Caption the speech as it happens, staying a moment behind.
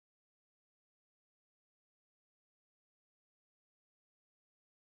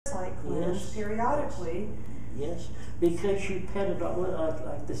parasite cleanse periodically. Yes, because you pet a dog,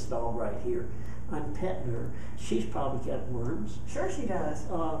 like this dog right here. I'm petting her. She's probably got worms. Sure she does.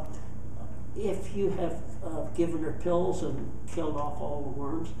 If you have given her pills and killed off all the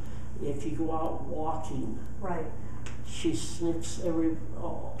worms, if you go out walking, right, she sniffs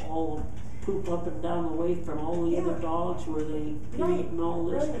all the poop up and down the way from all the other dogs where they pee and all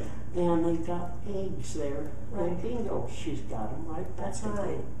this, and they've got eggs there. And bingo, she's got them right back. That's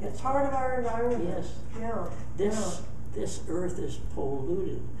right. It's part of our environment. Yes. Yeah. This earth is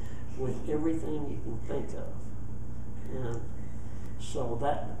polluted with everything you can think of, and so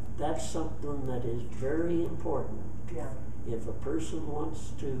that's something that is very important. Yeah. If a person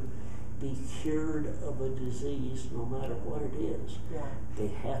wants to be cured of a disease, no matter what it is, they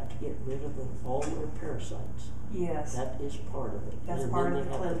have to get rid of all their parasites. Yes. That is part of it. That's and part then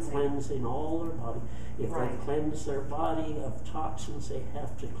of the they have to cleansing all their body. If they cleanse their body of toxins, they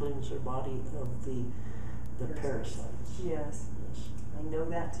have to cleanse their body of the parasites. Yes. I know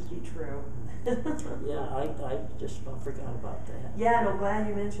that to be true. Yeah, I just about forgot about that. Yeah, and I'm glad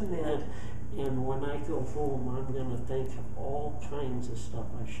you mentioned that. And when I go home, I'm going to think of all kinds of stuff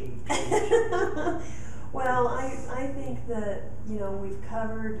I should have changed. Well, I think that, we've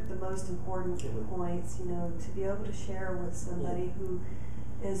covered the most important points, to be able to share with somebody who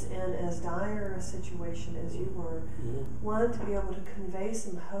is in as dire a situation as you were. One, to be able to convey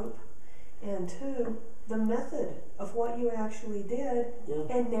some hope, and two, the method of what you actually did,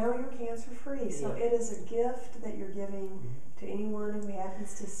 and now you're cancer-free. So it is a gift that you're giving to anyone who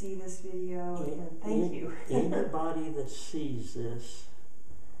happens to see this video, and thank you. Anybody that sees this,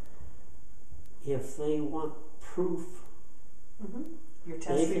 if they want proof, your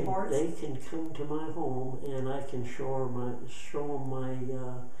test reports, they can come to my home and I can show them my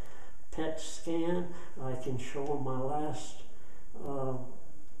PET scan. I can show them my last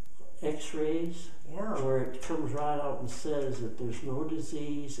X-rays, where it comes right out and says that there's no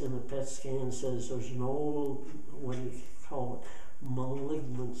disease, and the PET scan says there's no, what do you call it,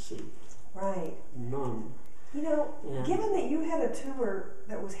 malignancy. Right. None. Given that you had a tumor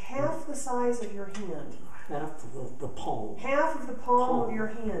that was half the size of your hand. Half of the palm. Half of the palm of your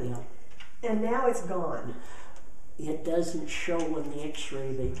hand. And now it's gone. It doesn't show in the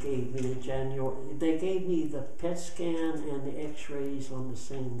X-ray they gave me in January. They gave me the PET scan and the X-rays on the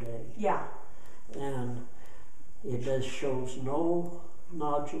same day. Yeah. And it shows no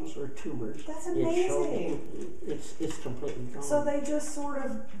nodules or tumors. That's amazing. It's completely gone. So they just sort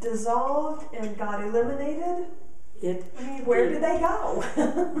of dissolved and got eliminated? Where did they go?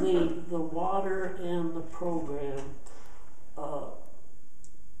 the water and the program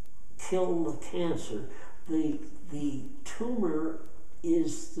kill the cancer. The tumor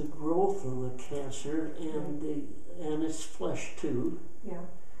is the growth of the cancer, and it's flesh too. Yeah.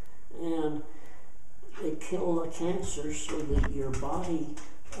 And they kill the cancer so that your body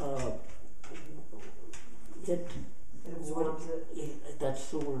it absorbs it. That's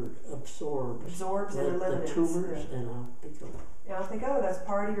the word, absorbs. Absorbs and eliminates the tumors, and out they go. Out they go. That's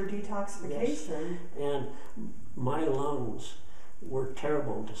part of your detoxification. Yes. And my lungs were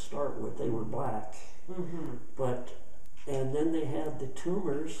terrible to start with. They were black. And then they had the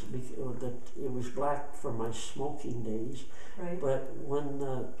tumors, it was black from my smoking days. Right. But when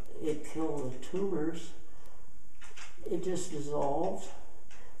it killed the tumors, it just dissolved,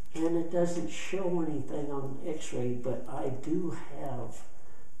 and it doesn't show anything on X-ray, but I do have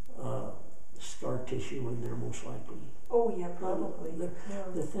scar tissue in there most likely. Oh yeah, probably.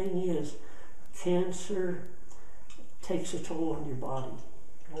 The thing is, cancer takes a toll on your body.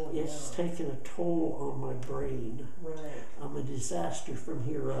 It's taken a toll on my brain. Right. I'm a disaster from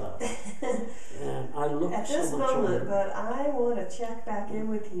here up. And I look at so this much moment, older. but I want to check back in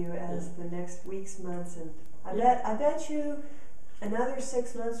with you as the next weeks, months, and I bet you another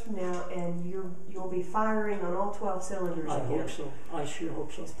 6 months from now, and you'll be firing on all 12 cylinders again. I hope so. I sure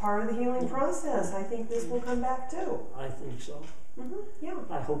hope so. It's part of the healing process. I think this will come back too. I think so. Yeah.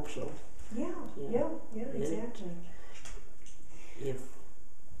 I hope so. Yeah. Exactly.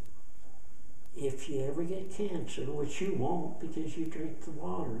 If you ever get cancer, which you won't because you drink the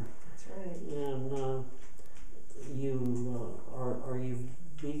water. That's right. And are you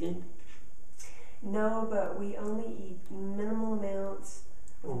vegan? No, but we only eat minimal amounts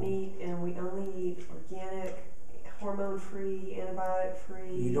of meat, and we only eat organic, hormone-free,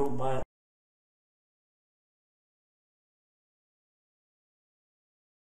 antibiotic-free. You don't buy